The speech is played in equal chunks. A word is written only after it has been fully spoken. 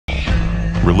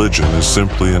Religion is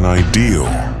simply an ideal.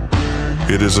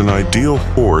 It is an ideal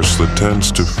force that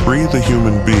tends to free the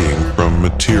human being from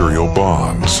material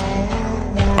bonds.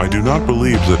 I do not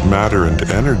believe that matter and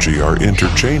energy are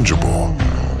interchangeable,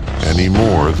 any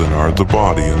more than are the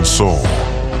body and soul.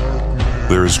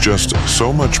 There is just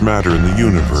so much matter in the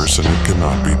universe and it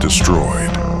cannot be destroyed.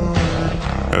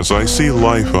 As I see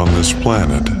life on this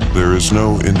planet, there is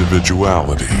no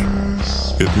individuality.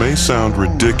 It may sound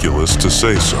ridiculous to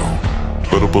say so,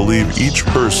 but I believe each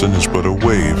person is but a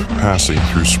wave passing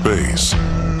through space,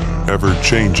 ever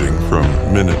changing from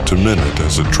minute to minute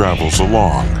as it travels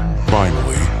along,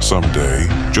 finally, someday,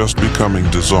 just becoming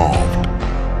dissolved.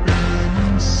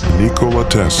 Nikola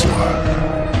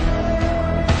Tesla.